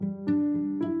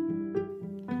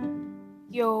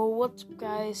Yo, what's up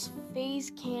guys?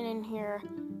 FaZe Cannon here,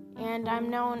 and I'm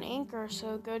now an anchor,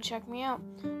 so go check me out.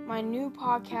 My new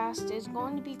podcast is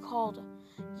going to be called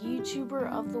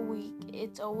YouTuber of the Week.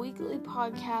 It's a weekly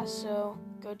podcast, so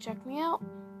go check me out.